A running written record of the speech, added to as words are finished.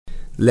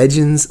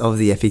Legends of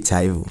the Epic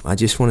Table. I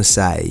just want to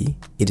say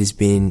it has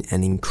been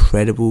an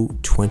incredible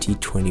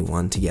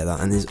 2021 together,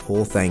 and this is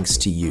all thanks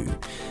to you.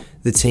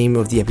 The team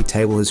of the Epic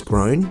Table has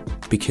grown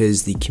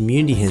because the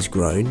community has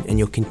grown, and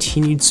your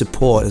continued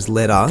support has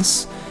led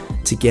us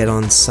to get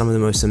on some of the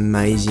most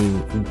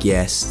amazing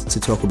guests to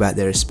talk about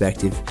their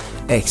respective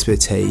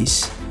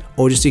expertise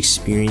or just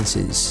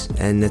experiences,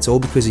 and that's all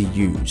because of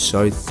you.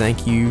 So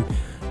thank you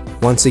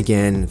once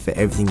again for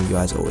everything you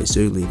guys always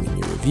do, leaving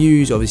your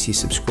reviews, obviously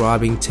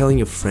subscribing, telling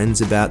your friends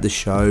about the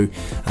show.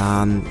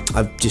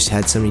 I've just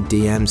had so many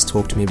DMs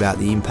talk to me about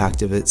the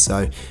impact of it.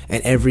 So,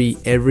 and every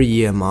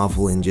year I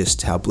marvel in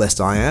just how blessed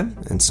I am.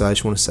 And so I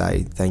just want to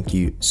say thank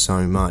you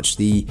so much.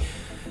 The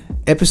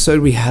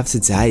episode we have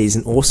today is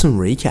an awesome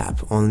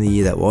recap on the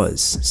year that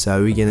was.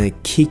 So we're going to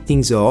kick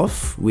things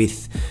off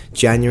with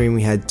January, and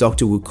we had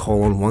Dr. Will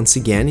Cole on once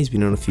again. He's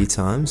been on a few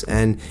times,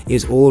 and it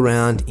was all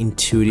around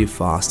intuitive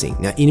fasting.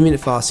 Now,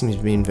 intermittent fasting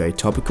has been very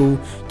topical.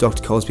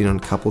 Dr. Cole's been on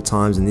a couple of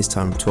times, and this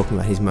time we're talking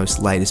about his most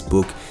latest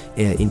book,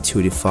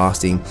 Intuitive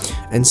Fasting.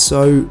 And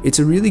so it's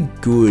a really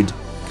good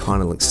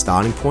kind of like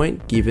starting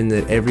point, given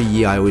that every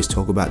year I always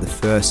talk about the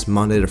first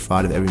Monday to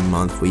Friday of every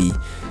month we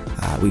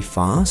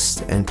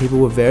fast, and people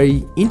were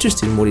very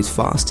interested in what is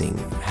fasting.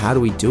 How do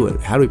we do it?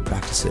 How do we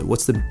practice it?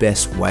 What's the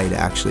best way to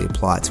actually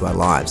apply it to our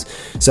lives?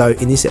 So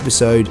in this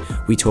episode,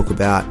 we talk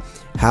about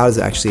how does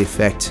it actually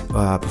affect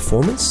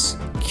performance?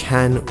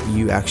 Can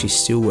you actually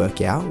still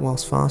work out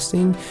whilst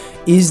fasting?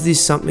 Is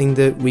this something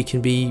that we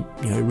can be,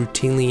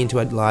 routinely into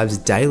our lives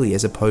daily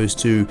as opposed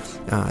to,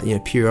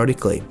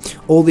 periodically?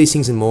 All these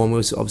things and more, and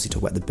we'll obviously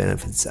talk about the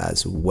benefits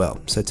as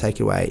well. So take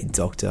it away,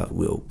 Dr.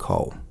 Will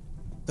Cole.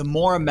 The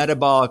more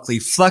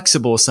metabolically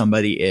flexible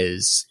somebody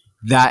is,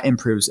 that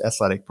improves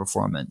athletic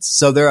performance.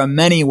 So there are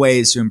many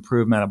ways to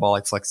improve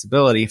metabolic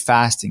flexibility.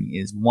 Fasting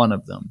is one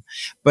of them.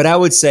 But I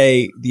would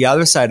say the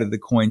other side of the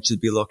coin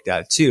should be looked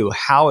at too.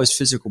 How is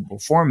physical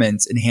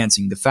performance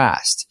enhancing the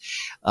fast?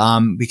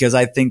 Because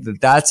I think that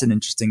that's an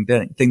interesting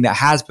thing that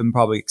has been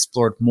probably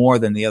explored more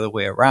than the other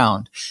way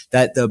around,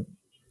 that the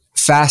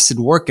fasted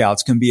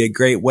workouts can be a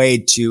great way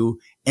to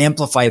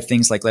amplify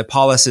things like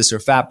lipolysis or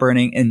fat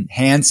burning,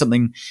 enhance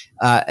something,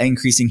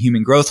 increasing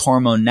human growth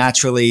hormone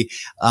naturally.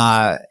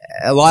 A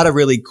lot of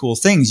really cool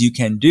things you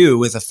can do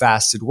with a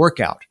fasted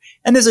workout.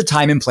 And there's a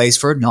time and place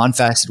for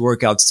non-fasted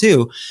workouts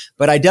too.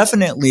 But I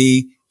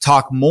definitely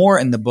talk more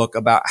in the book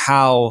about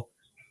how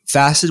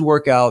fasted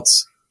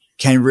workouts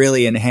can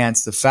really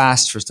enhance the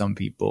fast for some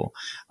people.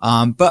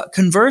 But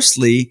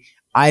conversely,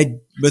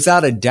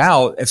 without a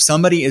doubt, if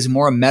somebody is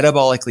more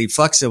metabolically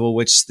flexible,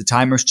 which the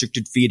time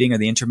restricted feeding or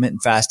the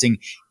intermittent fasting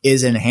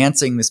is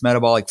enhancing this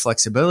metabolic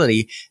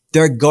flexibility,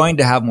 they're going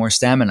to have more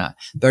stamina.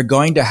 They're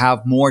going to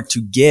have more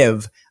to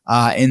give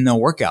in the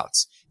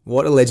workouts.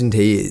 What a legend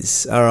he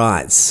is. All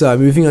right. So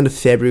moving on to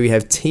February, we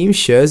have Team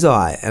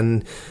Shirzai,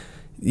 and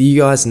you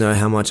guys know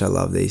how much I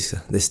love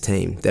this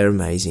team. They're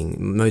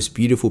amazing. Most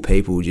beautiful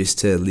people just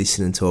to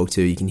listen and talk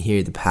to. You can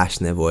hear the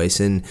passion in their voice,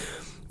 and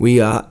we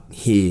are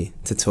here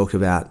to talk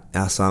about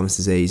Alzheimer's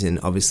disease and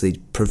obviously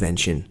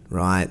prevention,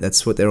 right?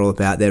 That's what they're all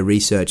about. Their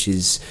research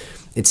it's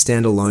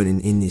standalone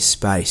in this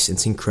space.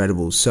 It's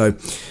incredible. So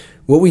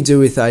what we do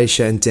with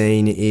Aisha and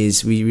Dean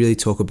is we really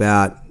talk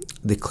about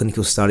the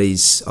clinical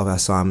studies of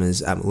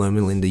Alzheimer's at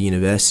Loma Linda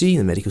University,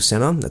 the medical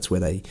center. That's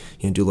where they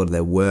do a lot of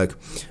their work.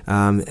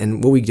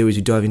 And what we do is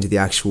we dive into the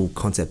actual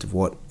concept of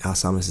what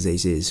Alzheimer's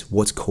disease is,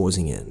 what's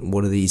causing it,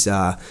 what are these,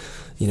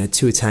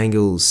 two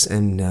tangles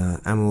and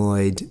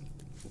amyloid.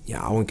 Yeah,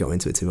 I won't go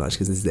into it too much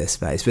because it's their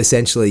space. But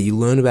essentially, we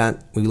learn about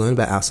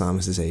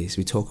Alzheimer's disease.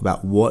 We talk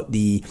about what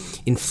the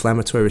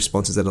inflammatory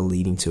responses that are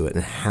leading to it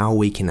and how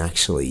we can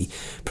actually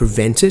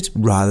prevent it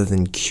rather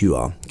than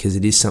cure, because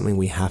it is something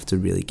we have to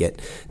really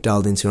get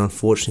dialed into. And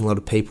unfortunately, a lot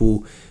of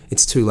people,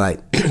 it's too late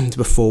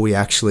before we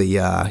actually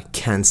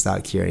can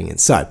start curing it.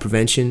 So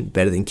prevention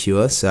better than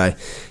cure. So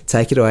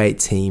take it away,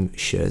 Team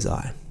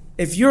Shirzai.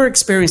 If you're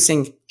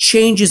experiencing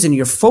changes in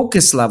your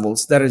focus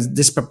levels that is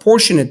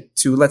disproportionate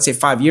to, let's say,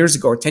 5 years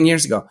ago or 10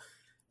 years ago,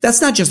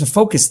 that's not just a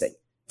focus thing.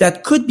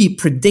 That could be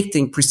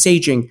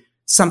presaging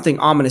something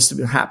ominous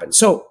to happen.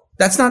 So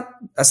that's not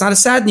a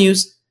sad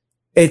news.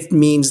 It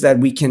means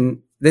that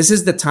this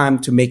is the time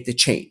to make the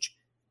change.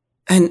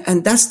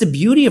 And that's the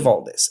beauty of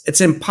all this. It's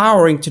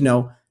empowering to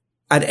know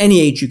at any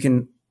age you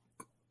can,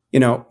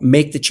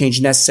 make the change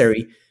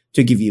necessary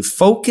to give you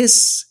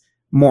focus,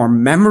 more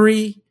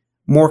memory,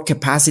 more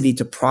capacity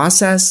to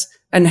process,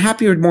 and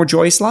happier, more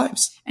joyous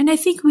lives. And I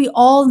think we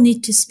all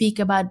need to speak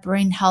about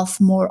brain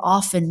health more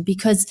often,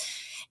 because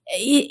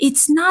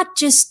it's not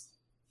just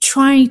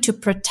trying to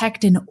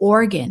protect an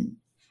organ.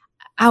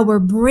 Our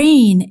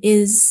brain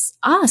is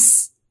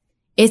us.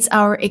 It's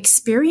our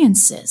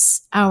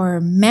experiences,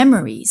 our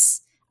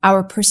memories,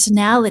 our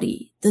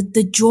personality,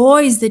 the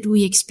joys that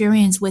we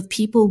experience with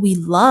people we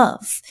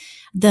love,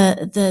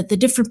 the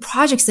different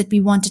projects that we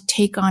want to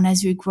take on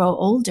as we grow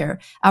older,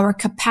 our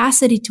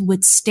capacity to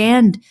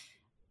withstand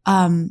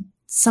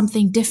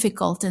something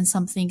difficult and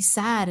something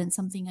sad and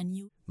something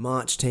unusual.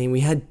 March team,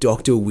 we had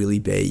Dr. Willie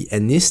B,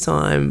 and this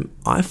time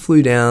I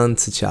flew down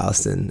to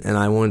Charleston and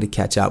I wanted to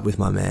catch up with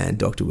my man,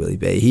 Dr. Willie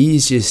B.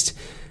 He's just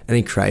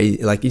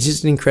he's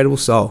just an incredible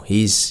soul.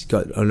 He's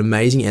got an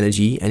amazing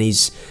energy, and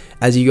he's,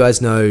 as you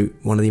guys know,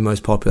 one of the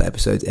most popular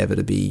episodes ever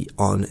to be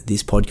on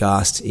this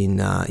podcast in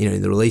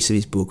the release of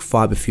his book,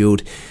 Fiber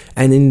Fueled.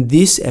 And in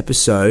this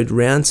episode,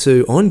 round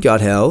 2 on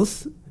gut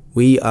health,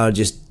 we are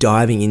just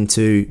diving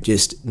into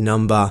just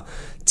number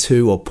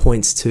 2 or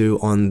points 2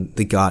 on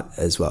the gut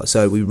as well.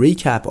 So we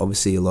recap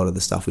obviously a lot of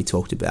the stuff we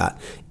talked about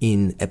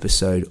in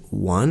episode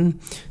 1,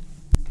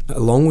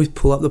 along with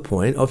pull up the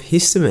point of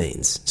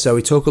histamines. So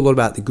we talk a lot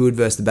about the good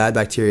versus the bad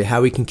bacteria,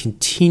 how we can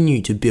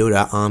continue to build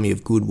our army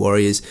of good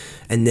warriors,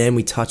 and then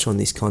we touch on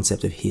this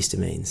concept of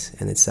histamines,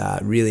 and it's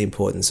really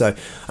important. So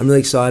I'm really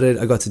excited.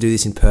 I got to do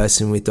this in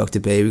person with Dr.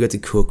 B. We got to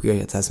cook. We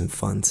got to have some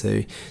fun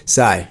too.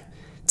 So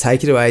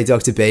take it away,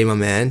 Dr. B, my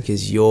man,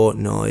 because your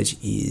knowledge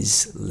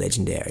is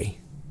legendary.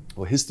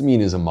 Well,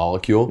 histamine is a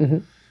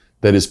molecule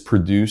that is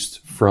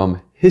produced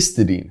from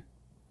histidine.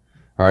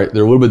 All right,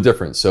 they're a little bit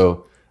different.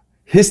 So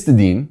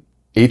histidine,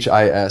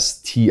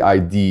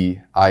 Histidine,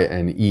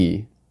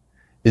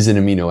 is an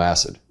amino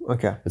acid.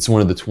 Okay. It's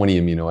one of the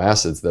 20 amino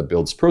acids that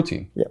builds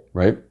protein. Yep.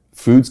 Right?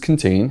 Foods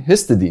contain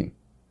histidine.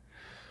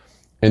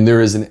 And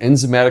there is an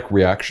enzymatic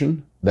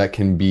reaction that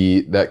can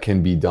be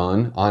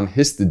done on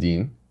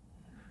histidine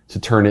to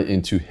turn it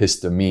into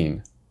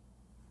histamine.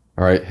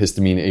 All right,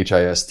 histamine,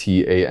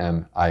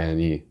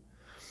 Histamine.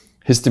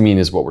 Histamine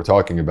is what we're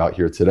talking about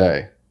here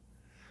today.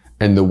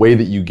 And the way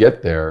that you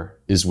get there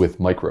is with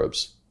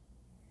microbes.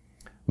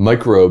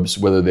 Microbes,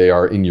 whether they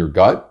are in your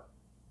gut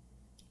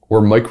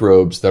or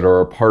microbes that are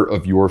a part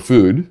of your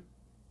food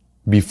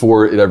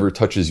before it ever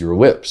touches your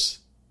lips.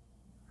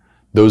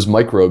 Those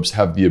microbes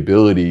have the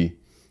ability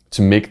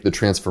to make the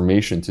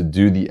transformation, to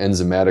do the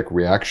enzymatic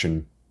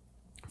reaction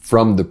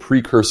from the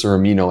precursor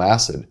amino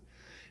acid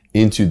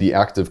into the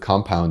active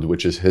compound,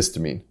 which is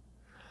histamine.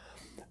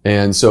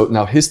 And so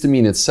now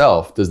histamine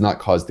itself does not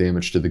cause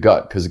damage to the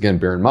gut, because again,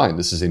 bear in mind,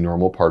 this is a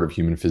normal part of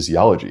human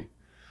physiology.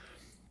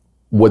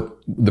 What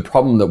the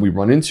problem that we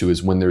run into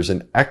is when there's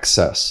an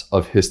excess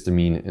of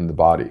histamine in the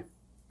body.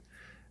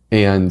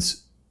 And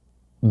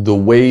the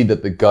way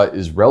that the gut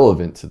is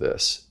relevant to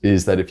this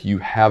is that if you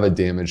have a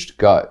damaged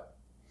gut,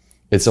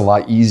 it's a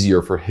lot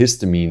easier for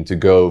histamine to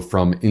go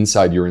from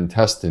inside your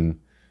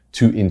intestine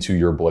to into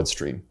your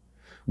bloodstream,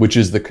 which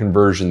is the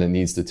conversion that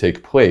needs to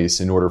take place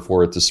in order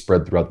for it to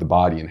spread throughout the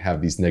body and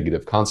have these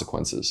negative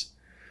consequences.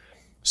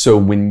 So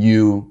when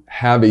you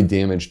have a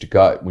damaged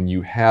gut, when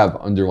you have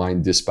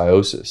underlying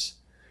dysbiosis,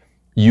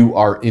 you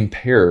are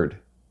impaired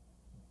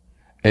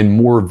and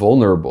more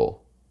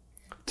vulnerable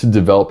to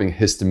developing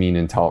histamine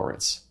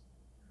intolerance.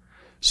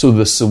 So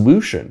the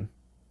solution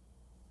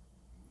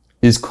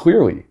is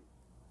clearly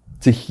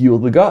to heal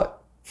the gut.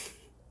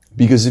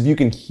 Because if you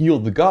can heal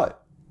the gut,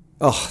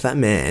 oh, that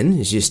man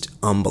is just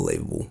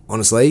unbelievable.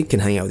 Honestly, can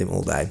hang out with him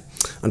all day.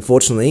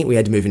 Unfortunately, we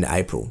had to move into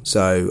April.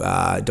 So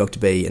Dr.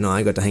 B and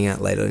I got to hang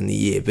out later in the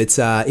year. But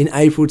in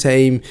April,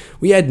 team,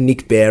 we had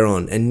Nick Bear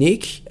on. And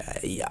Nick,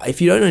 if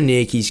you don't know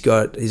Nick, he's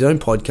got his own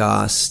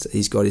podcast.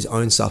 He's got his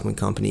own supplement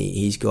company.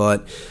 He's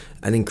got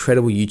an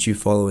incredible YouTube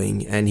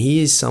following. And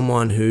he is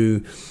someone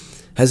who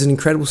has an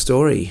incredible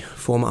story.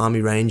 Former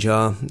Army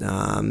Ranger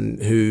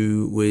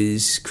who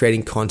was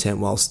creating content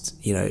whilst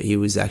he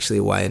was actually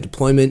away on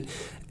deployment.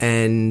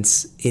 And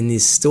in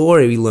this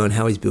story, we learn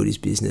how he's built his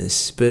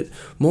business. But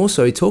more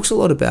so, he talks a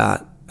lot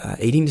about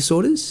eating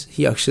disorders.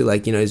 He actually,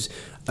 is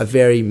a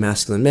very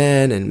masculine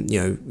man and,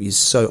 he's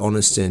so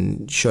honest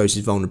and shows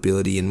his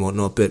vulnerability and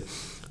whatnot. But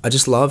I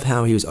just love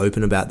how he was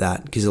open about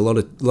that, because a lot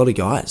of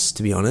guys,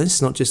 to be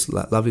honest, not just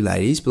lovely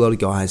ladies, but a lot of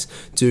guys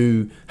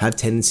do have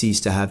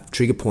tendencies to have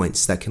trigger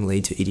points that can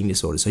lead to eating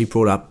disorders. So he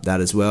brought up that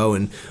as well.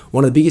 And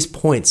one of the biggest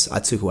points I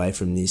took away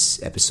from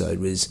this episode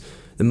was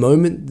the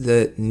moment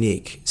that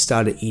Nick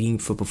started eating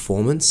for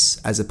performance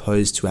as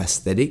opposed to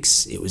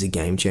aesthetics, it was a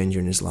game changer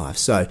in his life.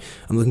 So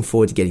I'm looking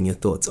forward to getting your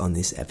thoughts on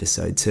this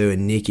episode too.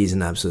 And Nick is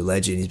an absolute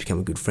legend. He's become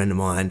a good friend of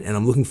mine. And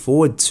I'm looking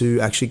forward to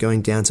actually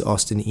going down to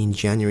Austin in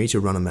January to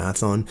run a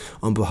marathon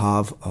on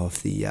behalf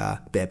of the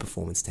Bear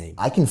Performance team.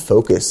 I can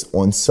focus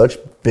on such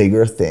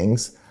bigger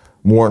things,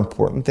 more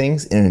important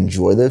things, and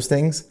enjoy those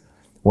things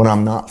when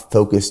I'm not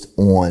focused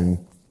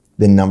on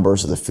the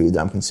numbers of the food that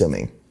I'm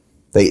consuming.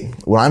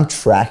 When I'm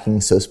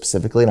tracking so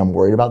specifically and I'm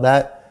worried about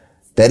that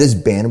is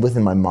bandwidth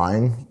in my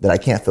mind that I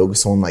can't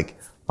focus on, like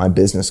my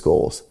business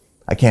goals.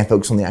 I can't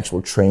focus on the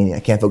actual training. I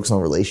can't focus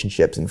on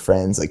relationships and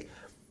friends. Like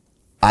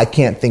I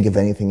can't think of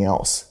anything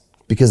else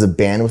because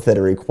the bandwidth that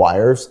it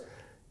requires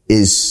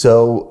is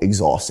so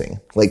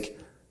exhausting. Like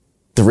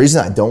the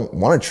reason I don't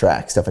want to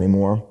track stuff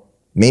anymore,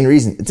 main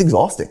reason, it's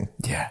exhausting.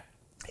 Yeah.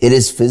 It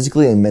is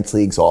physically and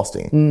mentally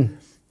exhausting.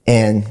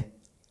 And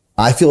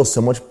I feel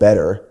so much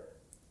better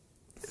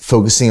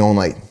focusing on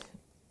like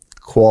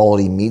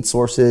quality meat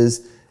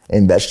sources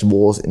and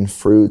vegetables and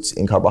fruits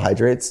and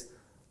carbohydrates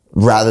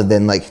rather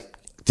than like,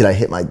 did I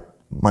hit my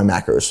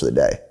macros for the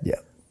day? Yeah.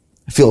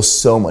 I feel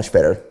so much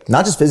better,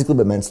 not just physically,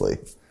 but mentally.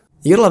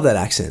 You gotta love that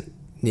accent,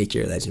 Nick.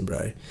 You're a legend,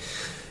 bro.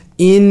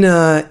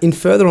 In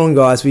further on,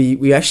 guys,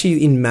 we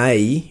actually in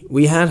May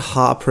we had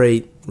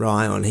Harpreet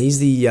Rai on. He's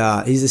the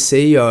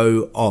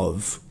CEO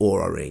of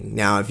Oura Ring.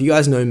 Now, if you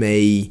guys know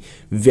me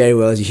very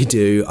well as you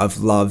do, I've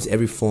loved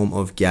every form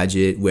of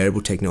gadget,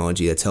 wearable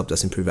technology that's helped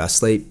us improve our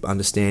sleep,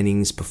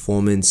 understandings,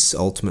 performance,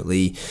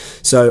 ultimately.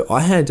 So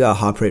I had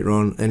Harpreet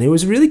on, and it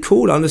was really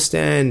cool to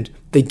understand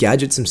the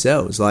gadgets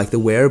themselves, like the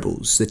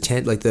wearables, the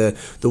tent, like the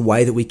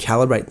way that we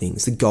calibrate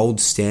things, the gold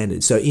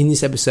standard. So in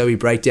this episode, we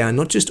break down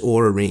not just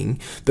Oura Ring,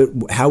 but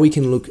how we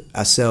can look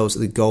ourselves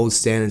at the gold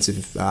standards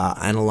of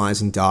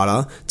analyzing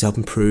data to help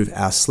improve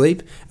our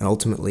sleep and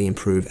ultimately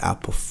improve our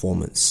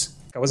performance.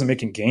 I wasn't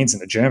making gains in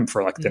the gym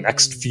for like the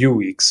next few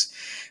weeks.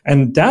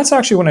 And that's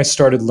actually when I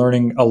started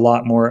learning a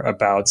lot more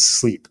about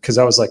sleep, because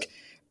I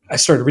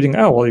started reading,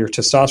 your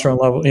testosterone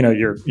level,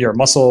 your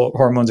muscle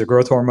hormones, your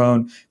growth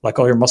hormone, like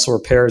all your muscle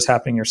repair is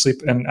happening in your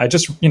sleep. And I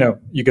just,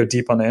 you go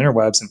deep on the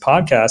interwebs and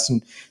podcasts.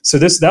 And so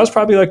that was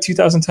probably like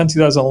 2010,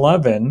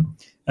 2011,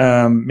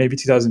 maybe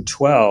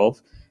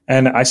 2012.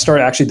 And I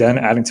started actually then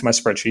adding to my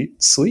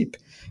spreadsheet sleep.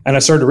 And I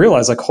started to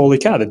realize like, holy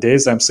cow, the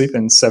days that I'm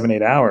sleeping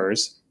 7-8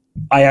 hours,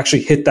 I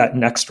actually hit that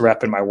next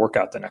rep in my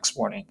workout the next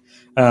morning.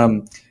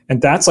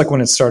 And that's like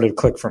when it started to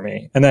click for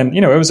me. And then,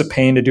 it was a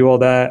pain to do all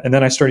that. And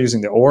then I started using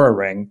the Oura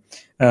Ring,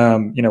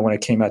 when it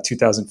came out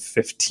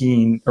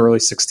 2015, early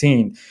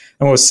 16. And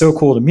what was so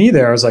cool to me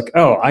there, I was like,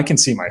 I can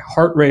see my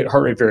heart rate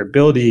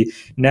variability.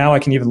 Now I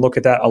can even look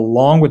at that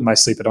along with my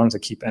sleep. I don't have to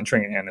keep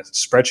entering it in a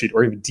spreadsheet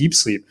or even deep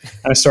sleep.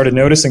 And I started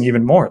noticing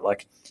even more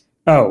like,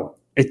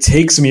 it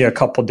takes me a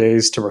couple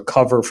days to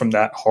recover from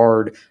that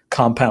hard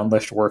compound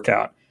lift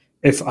workout.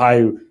 If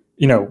I,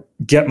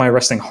 get my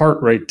resting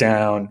heart rate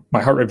down,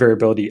 my heart rate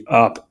variability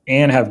up,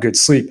 and have good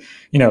sleep,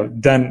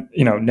 then,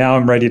 now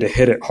I'm ready to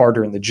hit it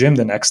harder in the gym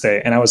the next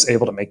day. And I was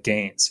able to make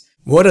gains.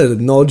 What a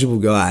knowledgeable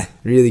guy.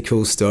 Really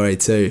cool story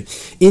too.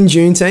 In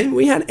June, team,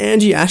 we had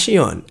Angie Ashe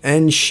on,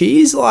 and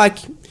she's like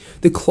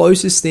the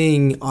closest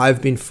thing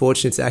I've been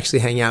fortunate to actually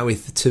hang out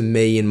with to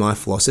me and my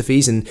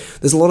philosophies. And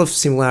there's a lot of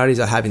similarities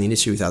I have in the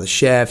industry with other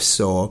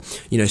chefs or,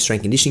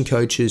 strength conditioning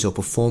coaches or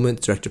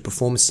director of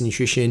performance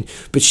nutrition.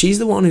 But she's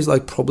the one who's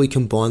like probably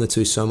combined the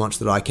two so much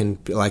that I can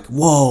be like,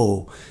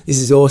 whoa, this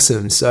is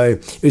awesome. So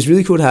it was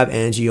really cool to have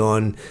Angie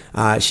on.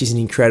 She's an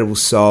incredible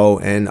soul.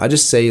 And I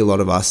just see a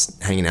lot of us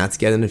hanging out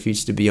together in the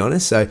future, to be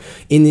honest. So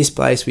in this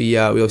place, we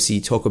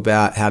obviously talk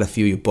about how to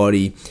fuel your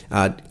body,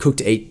 cook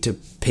to eat to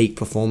peak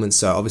performance.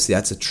 So obviously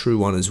that's a true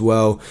one as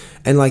well.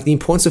 And like the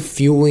importance of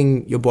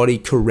fueling your body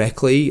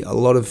correctly.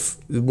 One of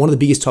the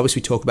biggest topics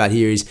we talk about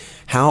here is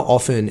how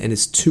often, and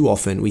it's too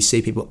often, we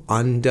see people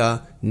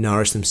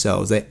undernourish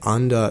themselves. They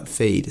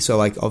underfeed. So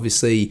like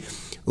obviously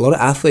a lot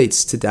of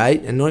athletes to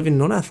date, and not even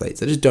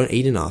non-athletes, they just don't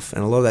eat enough.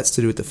 And a lot of that's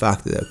to do with the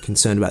fact that they're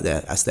concerned about their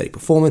aesthetic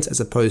performance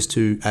as opposed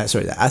to, their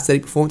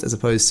aesthetic performance as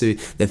opposed to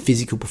their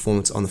physical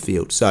performance on the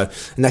field. So,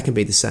 and that can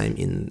be the same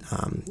in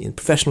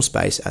professional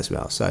space as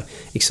well. So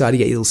excited to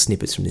get your little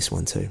snippets from this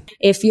one too.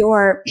 If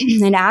you're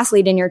an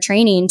athlete and you're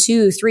training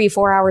 2, 3,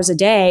 4 hours a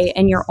day,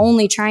 and you're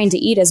only trying to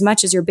eat as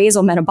much as your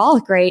basal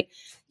metabolic rate,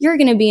 you're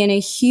going to be in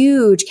a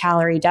huge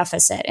calorie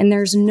deficit. And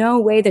there's no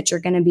way that you're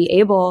going to be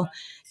able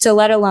to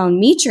let alone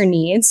meet your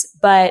needs,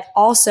 but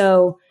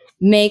also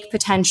make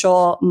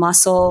potential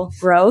muscle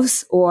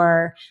growth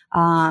or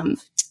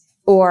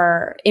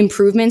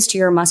improvements to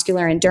your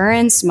muscular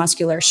endurance,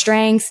 muscular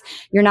strength.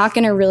 You're not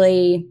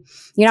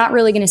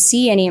really going to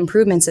see any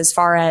improvements as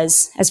far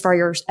as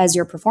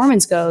your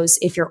performance goes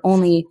if you're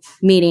only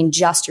meeting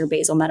just your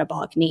basal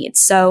metabolic needs.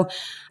 So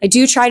I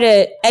do try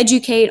to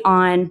educate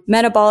on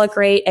metabolic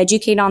rate,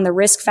 educate on the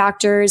risk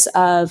factors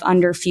of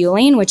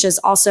underfueling, which is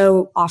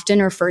also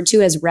often referred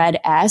to as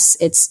RED-S.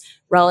 It's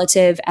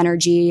relative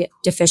energy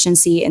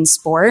deficiency in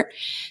sport.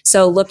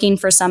 So looking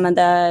for some of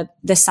the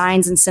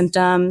signs and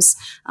symptoms,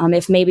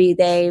 if maybe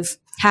they've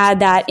had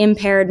that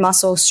impaired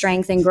muscle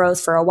strength and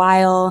growth for a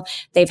while,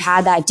 they've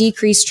had that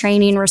decreased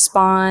training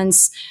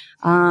response,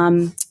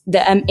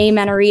 the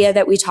amenorrhea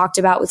that we talked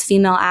about with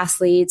female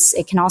athletes.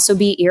 It can also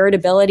be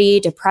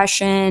irritability,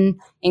 depression,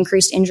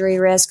 increased injury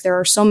risk. There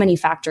are so many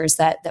factors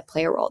that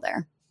play a role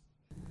there.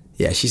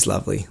 Yeah, she's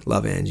lovely.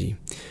 Love Angie.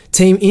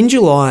 Team, in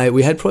July,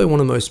 we had probably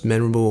one of the most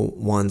memorable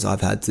ones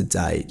I've had to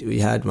date. We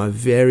had my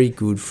very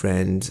good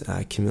friend,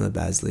 Camilla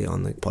Basley,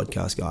 on the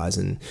podcast, guys.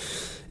 And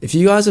if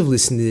you guys have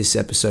listened to this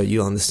episode,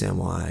 you'll understand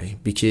why.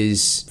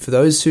 Because for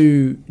those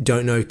who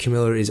don't know,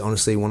 Camilla is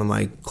honestly one of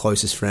my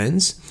closest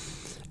friends.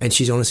 And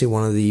she's honestly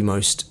one of the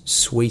most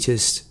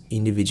sweetest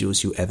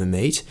individuals you'll ever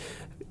meet.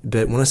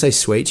 But when I say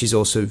sweet, she's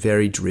also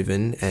very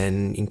driven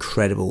and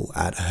incredible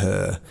at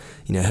her,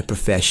 her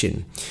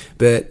profession.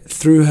 But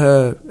through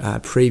her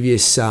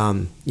previous,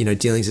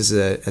 dealings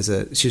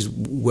she was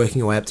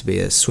working her way up to be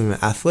a swimmer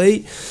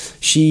athlete.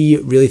 She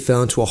really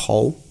fell into a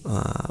hole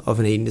of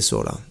an eating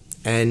disorder,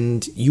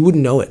 and you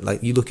wouldn't know it.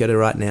 Like you look at her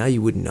right now,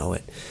 you wouldn't know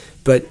it.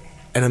 I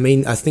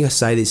think I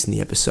say this in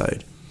the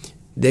episode.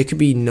 there could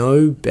be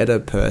no better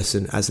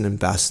person as an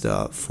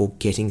ambassador for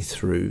getting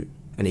through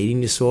an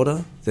eating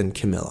disorder than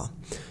Camilla.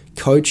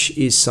 Coach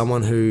is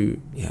someone who,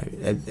 you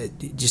know,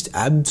 just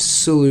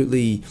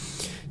absolutely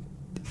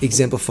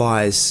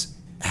exemplifies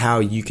how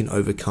you can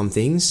overcome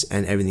things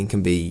and everything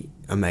can be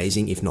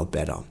amazing, if not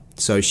better.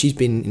 So she's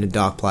been in a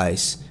dark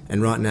place,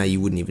 and right now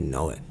you wouldn't even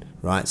know it,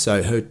 right?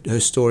 So her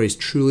story is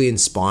truly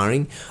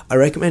inspiring. I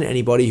recommend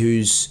anybody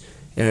who's,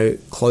 you know,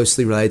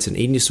 closely related to an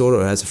eating disorder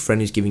or has a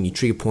friend who's giving you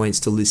trigger points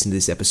to listen to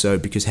this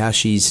episode, because how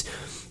she's,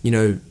 you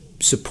know,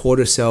 support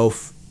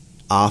herself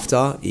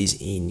after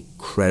is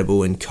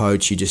incredible. And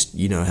Coach,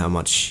 you know how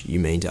much you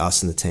mean to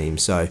us and the team.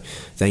 So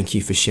thank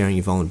you for sharing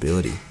your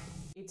vulnerability.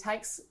 It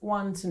takes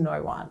one to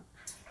know one.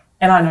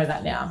 And I know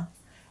that now.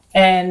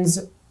 And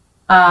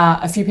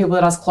a few people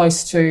that I was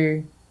close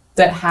to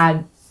that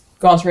had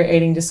gone through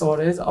eating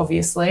disorders,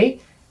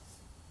 obviously,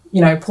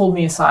 you know, pulled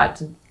me aside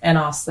and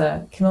asked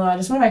Camilla, I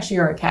just want to make sure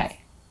you're okay.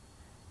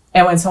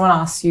 And when someone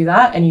asks you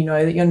that and you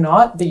know that you're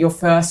not, that your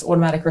first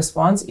automatic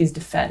response is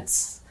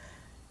defense.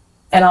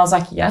 And I was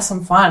like, yes,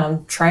 I'm fine.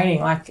 I'm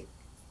training. Like,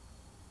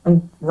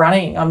 I'm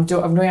running. I'm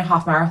doing a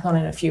half marathon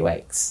in a few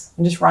weeks.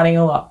 I'm just running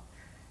a lot.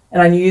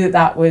 And I knew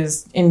that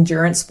was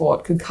endurance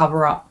sport could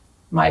cover up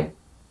my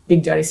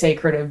big dirty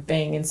secret of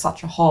being in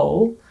such a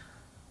hole.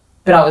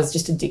 But I was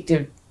just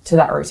addicted to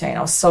that routine.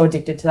 I was so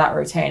addicted to that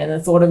routine. And the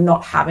thought of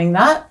not having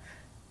that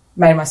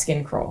made my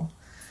skin crawl.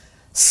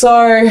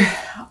 So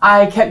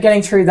I kept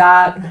getting through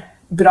that,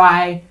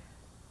 but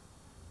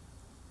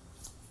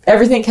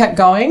everything kept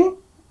going.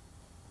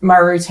 My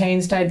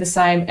routine stayed the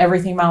same.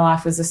 Everything in my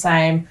life was the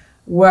same.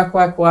 Work,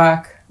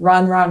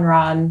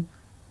 run.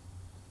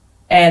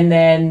 And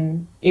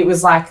then it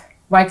was like,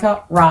 wake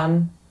up,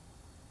 run,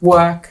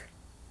 work,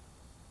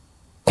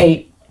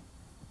 eat,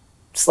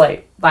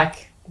 sleep,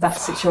 like that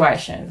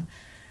situation.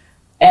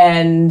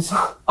 And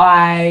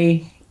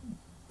I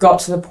got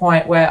to the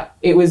point where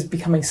it was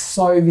becoming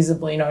so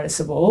visibly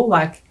noticeable.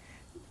 Like,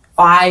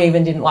 I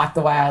even didn't like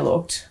the way I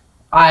looked.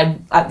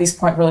 I'd, at this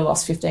point, really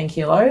lost 15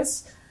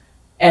 kilos.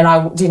 And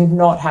I did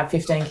not have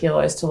 15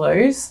 kilos to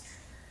lose.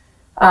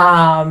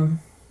 And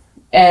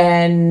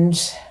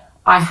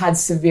I had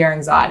severe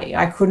anxiety.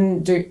 I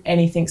couldn't do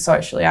anything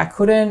socially. I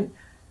couldn't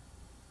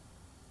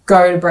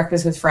go to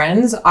breakfast with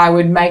friends. I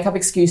would make up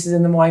excuses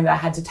in the morning that I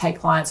had to take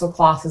clients or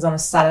classes on a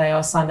Saturday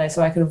or Sunday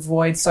so I could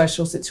avoid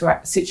social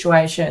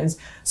situations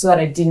so that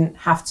I didn't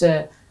have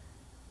to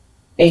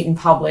eat in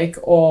public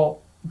or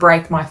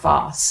break my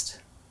fast.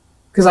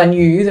 Because I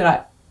knew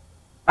that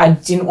I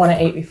didn't want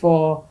to eat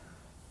before,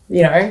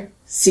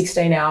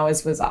 16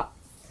 hours was up.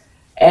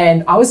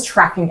 And I was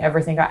tracking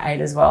everything I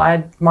ate as well. I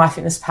had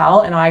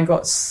MyFitnessPal, and I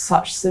got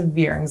such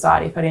severe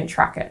anxiety if I didn't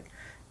track it.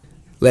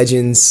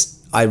 Legends,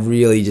 I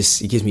really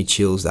it gives me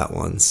chills, that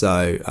one.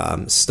 So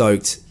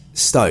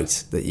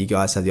stoked that you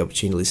guys have the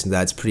opportunity to listen to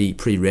that. It's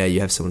pretty rare you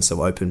have someone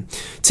so open.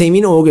 Team,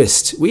 in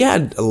August, we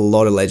had a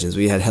lot of legends.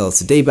 We had Hella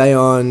Sidibe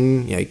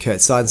on, Kurt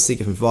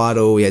Seidensticker from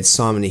Vital. We had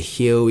Simon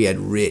Hill. We had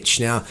Rich.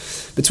 Now,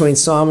 between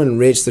Simon and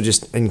Rich, they're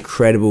just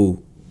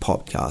incredible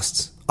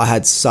podcasts. I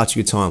had such a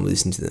good time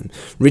listening to them.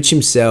 Rich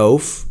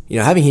himself,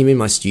 having him in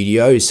my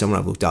studio is someone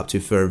I've looked up to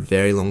for a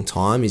very long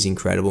time, is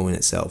incredible in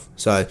itself.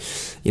 So,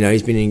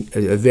 he's been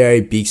a very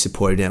big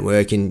supportive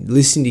network, and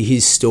listening to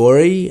his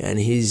story and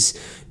his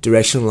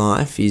direction in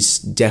life is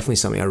definitely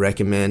something I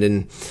recommend.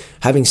 And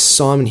having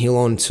Simon Hill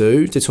on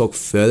too to talk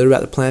further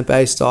about the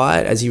plant-based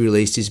diet, as he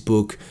released his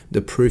book,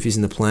 The Proof is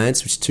in the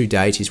Plants, which to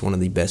date is one of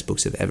the best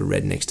books I've ever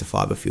read next to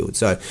Fiber Fueled.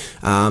 So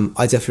I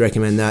definitely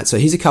recommend that. So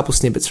here's a couple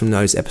snippets from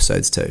those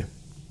episodes too.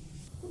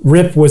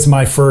 Rip was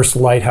my first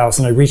lighthouse,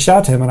 and I reached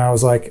out to him and I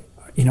was like,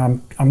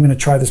 I'm going to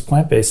try this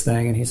plant-based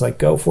thing. And he's like,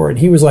 go for it. And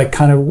he was like,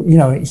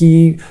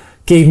 he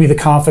gave me the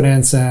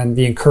confidence and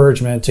the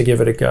encouragement to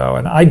give it a go.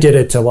 And I did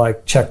it to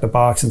check the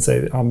box and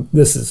say,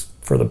 this is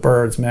for the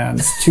birds, man.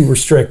 It's too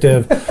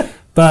restrictive.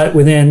 But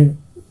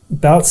within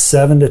about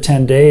 7 to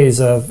 10 days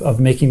of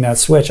making that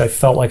switch, I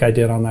felt like I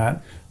did on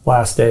that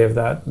last day of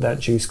that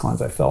juice cleanse.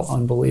 I felt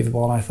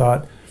unbelievable. And I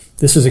thought,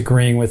 this is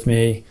agreeing with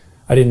me.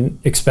 I didn't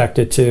expect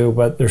it to,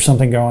 but there's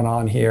something going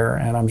on here,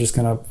 and I'm just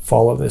going to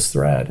follow this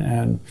thread.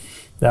 And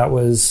that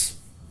was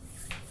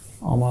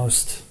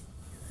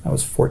over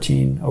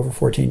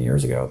 14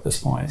 years ago at this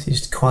point. It's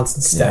just a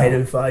constant state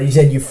of, you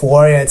said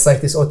euphoria. It's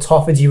like this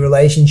autophagy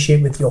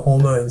relationship with your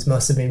hormones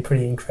must have been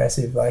pretty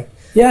impressive.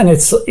 Yeah, and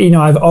it's,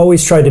 I've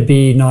always tried to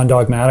be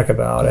non-dogmatic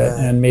about it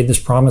and made this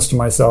promise to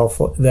myself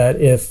that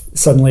if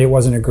suddenly it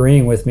wasn't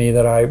agreeing with me,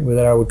 that I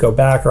would go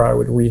back or I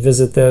would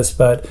revisit this.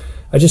 But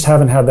I just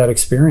haven't had that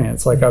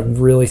experience.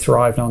 I've really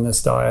thrived on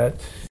this diet.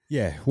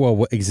 Yeah,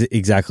 well,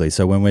 exactly.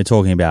 So when we're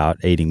talking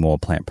about eating more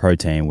plant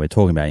protein, we're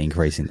talking about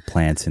increasing the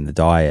plants in the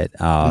diet.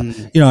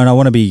 And I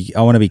want to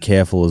be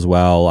careful as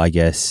well. I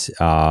guess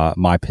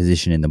my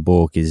position in the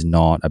book is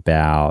not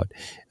about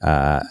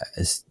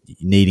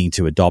needing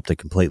to adopt a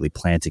completely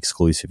plant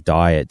exclusive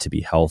diet to be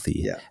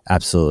healthy. Yeah.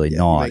 Absolutely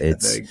not.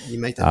 You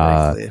make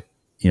that very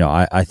clear.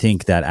 I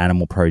think that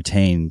animal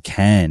protein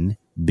can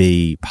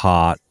be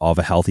part of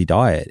a healthy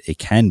diet. It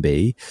can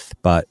be,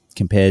 but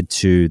compared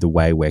to the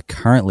way we're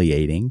currently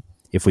eating,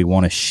 if we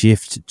want to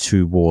shift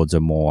towards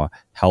a more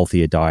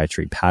healthier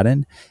dietary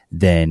pattern,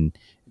 then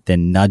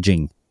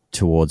nudging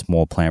towards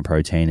more plant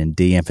protein and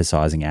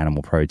de-emphasizing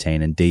animal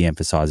protein and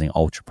de-emphasizing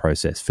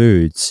ultra-processed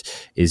foods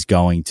is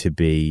going to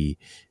be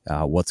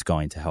what's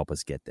going to help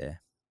us get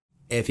there.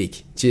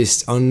 Epic.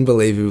 Just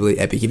unbelievably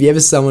epic. If you ever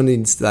someone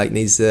needs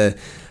to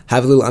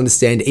have a little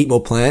understanding, eat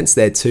more plants,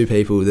 they're two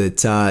people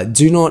that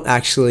do not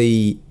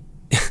actually...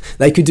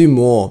 they could do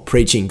more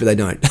preaching, but they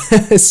don't.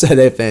 So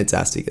they're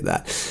fantastic at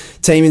that.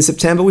 Team, in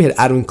September, we had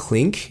Adam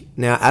Klink.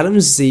 Now,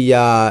 Adam's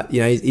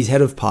he's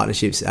head of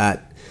partnerships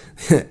at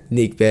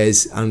Nick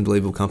Bear's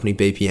unbelievable company,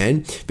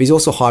 BPN, but he's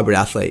also a hybrid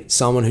athlete,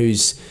 someone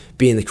who's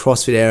been in the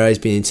CrossFit area, he's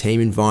been in team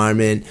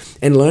environment,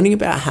 and learning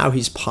about how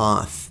his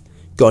path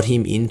got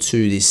him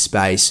into this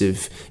space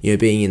of,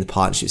 being in the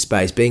partnership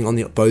space, being on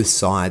both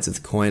sides of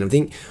the coin. I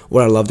think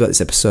what I loved about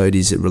this episode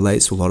is it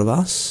relates to a lot of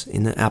us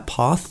in that our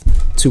path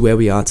to where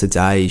we are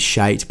today is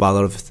shaped by a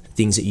lot of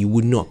things that you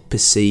would not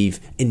perceive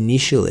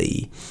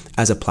initially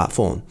as a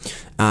platform.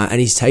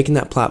 And he's taken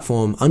that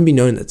platform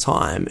unbeknown at the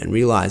time and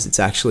realized it's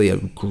actually a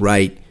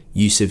great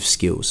use of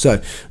skills.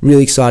 So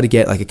really excited to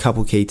get a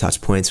couple key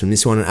touch points from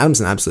this one. And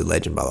Adam's an absolute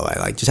legend, by the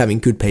way. Just having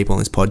good people on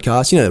this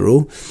podcast, you know the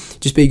rule.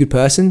 Just be a good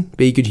person,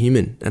 be a good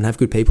human, and have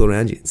good people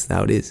around you. That's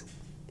how it is.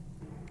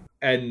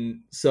 And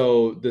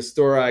so the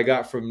story I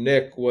got from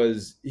Nick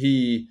was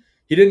he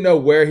didn't know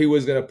where he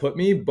was going to put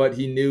me, but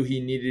he knew he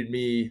needed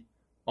me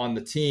on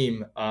the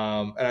team.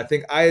 And I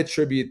think I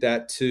attribute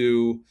that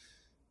to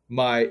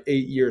my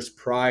 8 years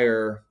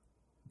prior,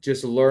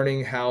 just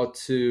learning how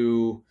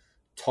to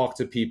talk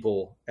to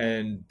people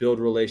and build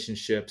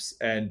relationships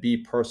and be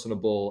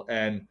personable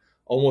and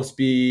almost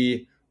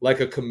be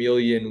like a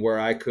chameleon where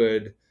I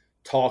could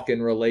talk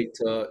and relate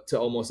to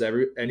almost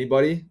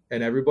anybody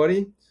and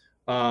everybody.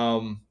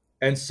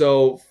 And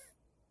so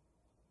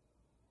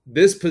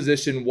this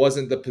position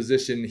wasn't the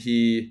position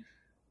he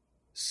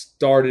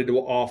started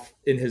off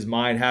in his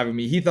mind having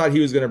me. He thought he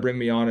was going to bring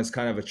me on as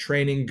kind of a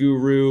training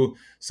guru,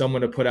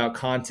 someone to put out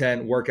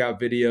content, workout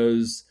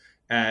videos,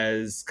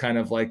 as kind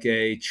of like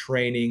a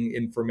training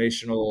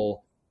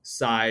informational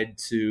side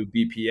to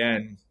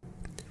BPN.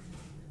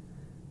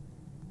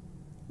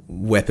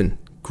 Weapon.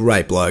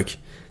 Great bloke.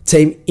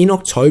 Team, in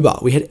October,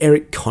 we had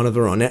Eric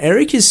Conover on. Now,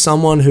 Eric is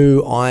someone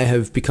who I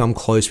have become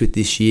close with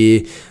this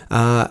year.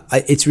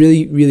 It's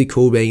really, really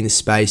cool being in this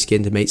space,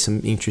 getting to meet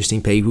some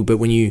interesting people. But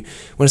when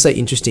I say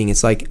interesting,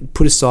 it's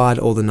put aside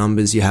all the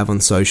numbers you have on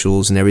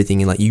socials and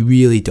everything, and you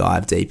really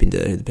dive deep into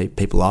who the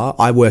people are.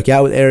 I work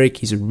out with Eric.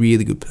 He's a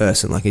really good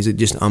person. He's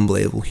just an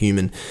unbelievable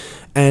human.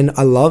 And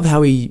I love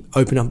how he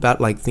opened up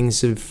about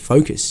things of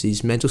focus,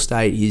 his mental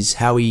state,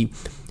 how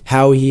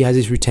he has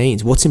his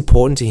routines, what's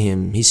important to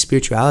him, his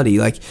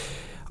spirituality.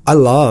 I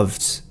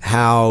loved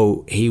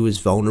how he was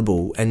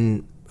vulnerable.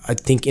 And I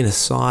think in a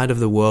side of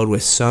the world where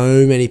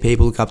so many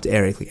people look up to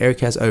Eric, Eric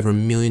has over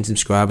 1 million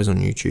subscribers on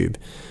YouTube.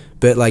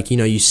 But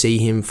you see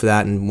him for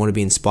that and want to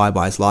be inspired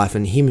by his life.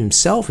 And him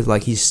himself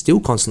is he's still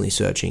constantly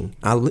searching.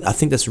 I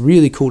think that's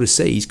really cool to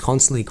see. He's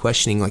constantly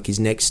questioning his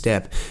next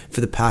step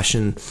for the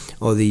passion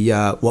or the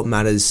what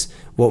matters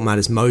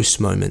most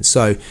moments.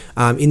 So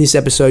in this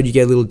episode, you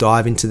get a little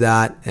dive into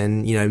that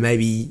and,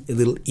 maybe a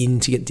little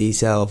intricate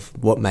detail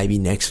of what may be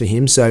next for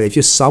him. So if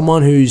you're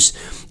someone who's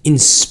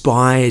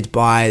inspired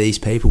by these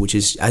people, which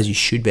is as you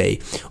should be,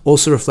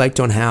 also reflect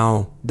on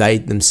how they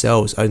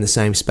themselves own the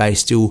same space,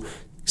 still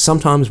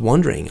sometimes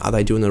wondering, are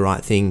they doing the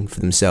right thing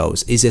for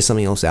themselves? Is there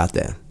something else out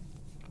there?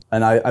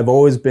 And I've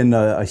always been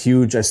a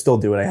huge, I still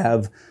do it. I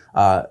have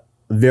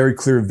very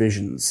clear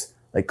visions,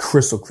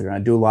 crystal clear. And I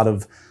do a lot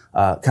of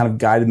kind of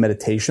guided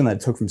meditation that I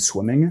took from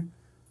swimming.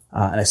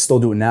 And I still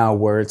do it now,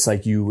 where it's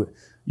you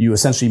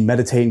essentially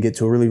meditate and get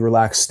to a really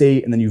relaxed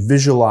state. And then you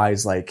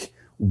visualize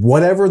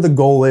whatever the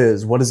goal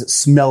is. What does it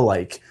smell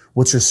like?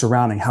 What's your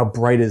surrounding? How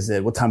bright is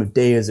it? What time of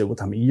day is it? What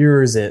time of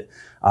year is it?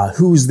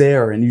 Who's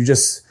there? And you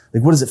just,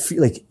 what does it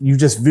feel like? You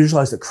just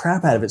visualize the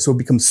crap out of it. So it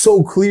becomes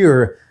so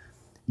clear.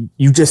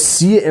 You just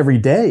see it every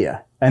day.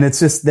 And it's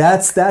just,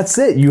 that's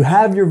it. You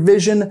have your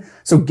vision.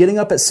 So getting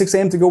up at 6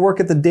 a.m. to go work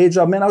at the day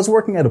job, man, I was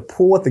working at a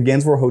pool at the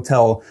Gainsborough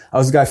Hotel. I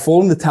was a guy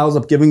folding the towels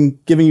up, giving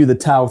you the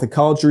towel with a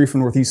college degree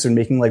from Northeastern,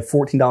 making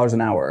 $14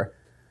 an hour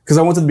because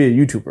I wanted to be a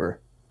YouTuber.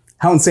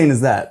 How insane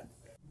is that?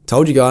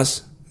 Told you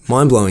guys.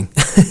 Mind-blowing.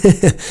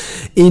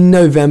 In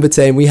November,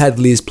 team, we had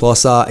Liz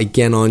Plosser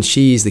again on.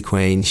 She's the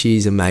queen.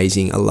 She's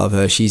amazing. I love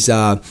her. She's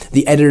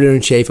the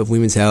editor-in-chief of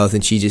Women's Health,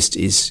 and she just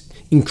is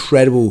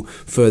incredible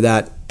for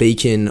that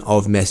beacon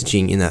of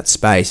messaging in that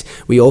space.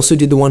 We also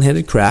did the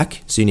one-headed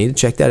crack, so you need to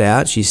check that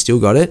out. She's still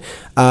got it.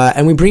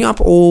 And we bring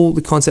up all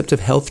the concept of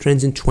health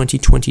trends in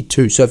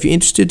 2022. So if you're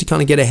interested to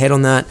kind of get ahead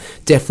on that,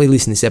 definitely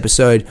listen to this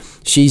episode.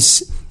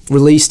 She's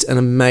released an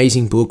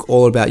amazing book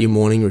all about your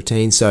morning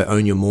routine, so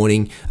Own Your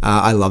Morning.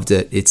 I loved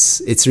it.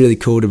 It's really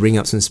cool to bring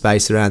up some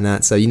space around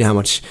that. So you know how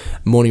much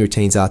morning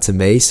routines are to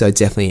me, so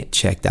definitely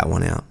check that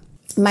one out.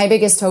 My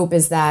biggest hope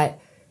is that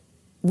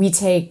we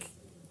take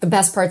the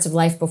best parts of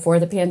life before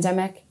the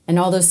pandemic and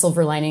all those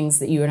silver linings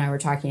that you and I were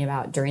talking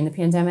about during the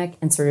pandemic,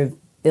 and sort of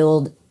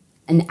build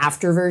an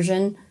after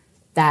version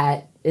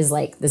that is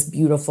like this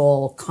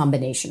beautiful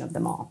combination of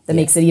them all that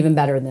makes it even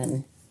better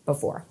than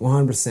before.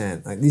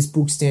 100%. Like, this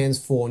book stands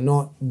for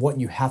not what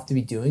you have to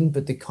be doing,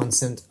 but the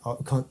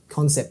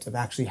concept of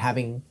actually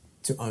having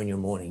to own your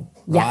morning.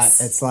 Right?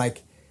 Yes. It's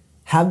like,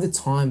 have the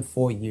time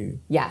for you.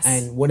 Yes.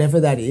 And whatever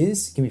that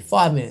is, it can be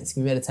 5 minutes, it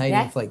can be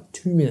meditating for like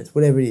 2 minutes,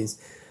 whatever it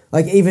is.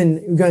 Like,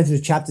 even going through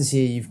the chapters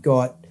here, you've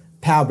got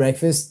Power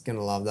Breakfast,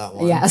 gonna love that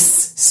one.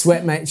 Yes.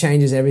 Sweat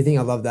changes everything,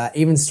 I love that.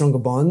 Even Stronger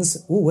Bonds.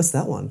 Ooh, what's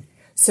that one?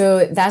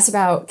 So that's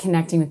about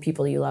connecting with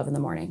people you love in the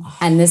morning.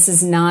 And this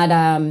is not,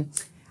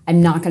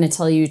 I'm not going to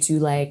tell you to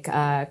like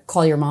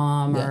call your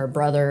mom or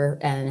brother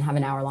and have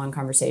an hour-long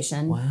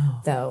conversation.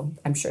 Wow. Though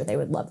I'm sure they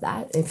would love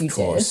that if you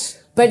did.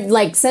 But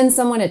like, send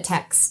someone a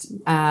text.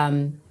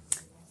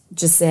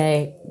 Just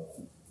say,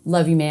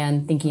 love you,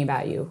 man, thinking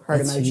about you, heart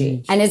emoji.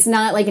 Huge. And it's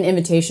not like an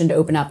invitation to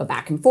open up a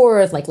back and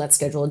forth, like let's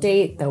schedule a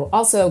date, though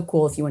also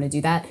cool if you want to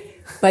do that.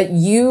 But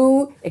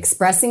you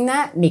expressing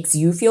that makes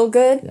you feel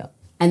good. Yeah.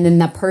 And then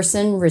the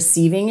person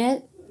receiving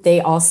it,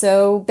 they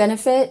also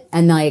benefit.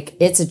 And like,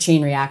 it's a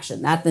chain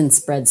reaction that then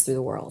spreads through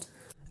the world.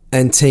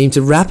 And team,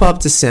 to wrap up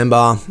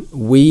December,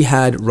 we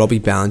had Robbie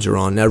Ballinger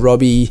on. Now,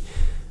 Robbie,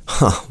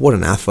 what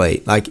an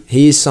athlete. Like,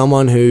 he is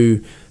someone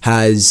who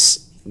has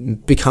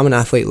become an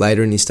athlete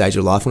later in his stage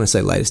of life. When I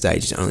say later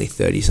stage, he's only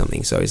 30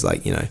 something. So he's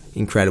like,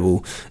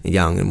 incredible and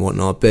young and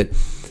whatnot. But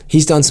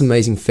he's done some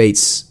amazing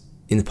feats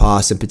in the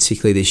past, and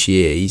particularly this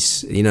year.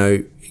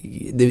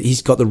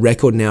 He's got the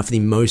record now for the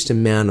most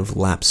amount of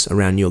laps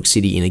around New York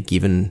City in a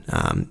given,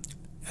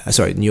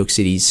 New York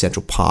City's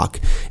Central Park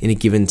in a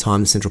given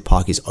time the Central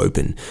Park is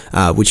open,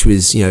 which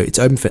was, it's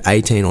open for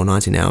 18 or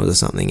 19 hours or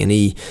something. And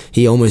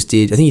he almost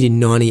did, I think he did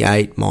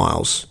 98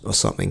 miles or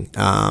something,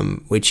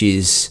 which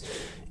is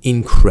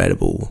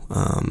incredible.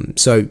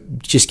 So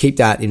just keep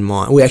that in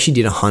mind. We actually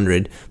did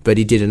 100, but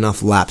he did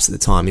enough laps at the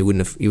time. He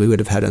would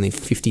have had only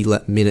 50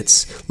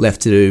 minutes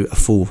left to do a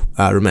full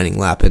remaining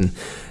lap. And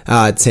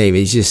team,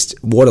 he's just,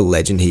 what a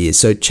legend he is.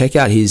 So check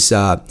out his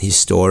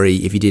story.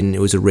 If you didn't, it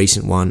was a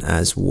recent one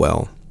as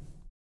well.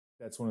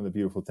 That's one of the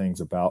beautiful things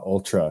about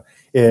ultra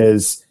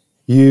is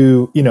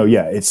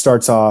it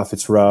starts off,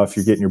 it's rough,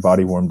 you're getting your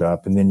body warmed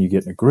up, and then you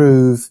get in a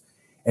groove,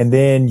 and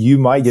then you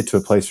might get to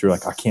a place where you're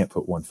like, I can't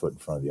put one foot in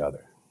front of the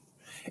other.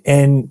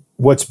 And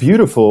what's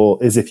beautiful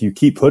is if you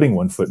keep putting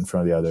one foot in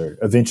front of the other,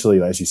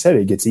 eventually, as you said,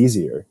 it gets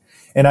easier.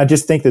 And I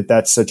just think that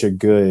that's such a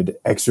good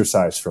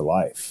exercise for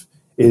life,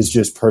 is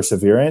just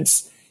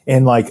perseverance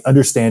and like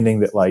understanding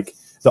that like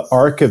the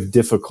arc of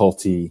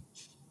difficulty,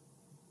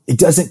 it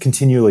doesn't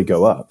continually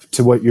go up,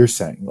 to what you're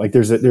saying. Like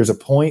there's a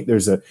point,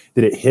 that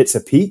it hits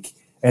a peak,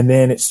 and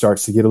then it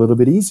starts to get a little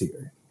bit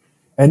easier.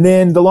 And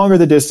then the longer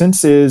the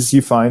distance is,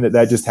 you find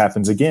that just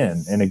happens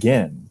again and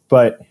again.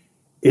 But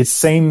it's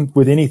same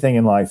with anything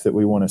in life that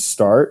we want to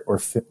start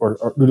or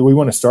we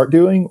want to start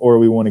doing, or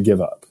we want to give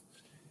up.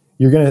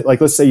 You're going to,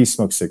 like, let's say you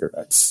smoke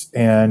cigarettes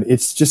and it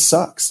just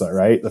sucks,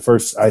 right?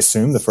 I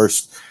assume the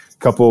first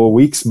couple of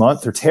weeks,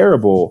 month are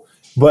terrible,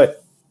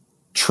 but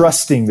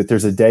trusting that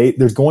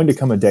there's going to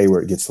come a day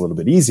where it gets a little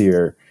bit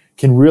easier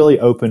can really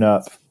open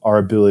up our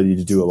ability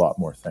to do a lot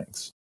more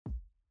things.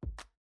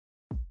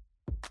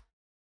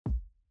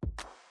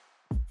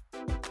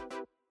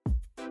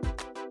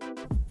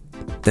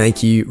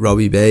 Thank you,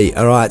 Robbie B.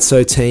 All right,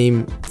 so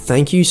team,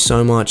 thank you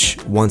so much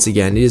once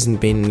again. It has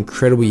been an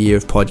incredible year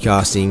of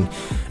podcasting,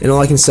 and all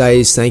I can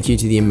say is thank you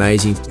to the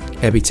amazing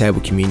Epic Table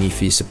community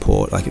for your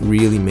support. Like, it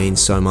really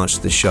means so much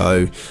to the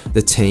show,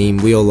 the team.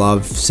 We all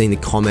love seeing the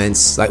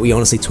comments. Like, we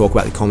honestly talk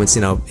about the comments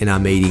in our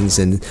meetings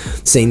and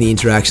seeing the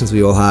interactions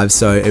we all have,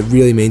 so it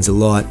really means a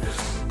lot.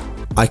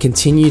 I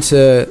continue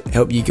to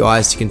help you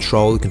guys to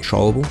control the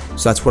controllable.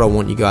 So that's what I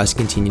want you guys to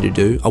continue to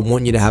do. I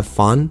want you to have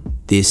fun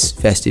this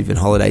festive and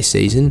holiday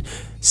season.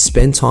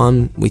 Spend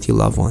time with your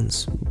loved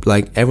ones.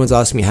 Like, everyone's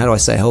asking me, how do I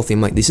stay healthy?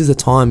 I'm like, this is the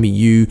time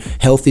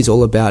health is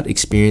all about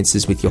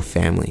experiences with your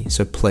family.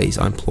 So please,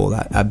 I implore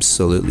that.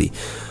 Absolutely.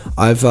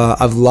 I've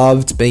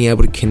loved being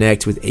able to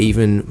connect with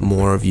even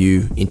more of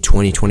you in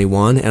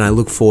 2021, and I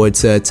look forward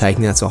to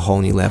taking that to a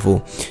whole new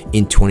level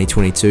in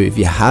 2022. If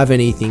you have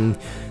anything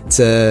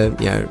if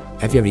you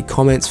have any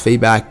comments,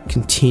 feedback,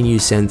 continue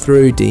to send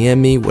through, DM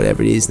me,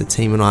 whatever it is. The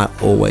team and I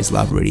always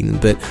love reading them.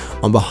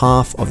 But on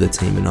behalf of the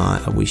team and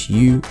I wish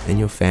you and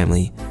your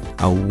family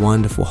a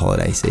wonderful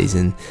holiday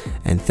season.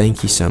 And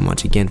thank you so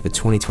much again for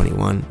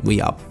 2021.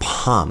 We are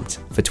pumped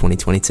for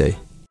 2022.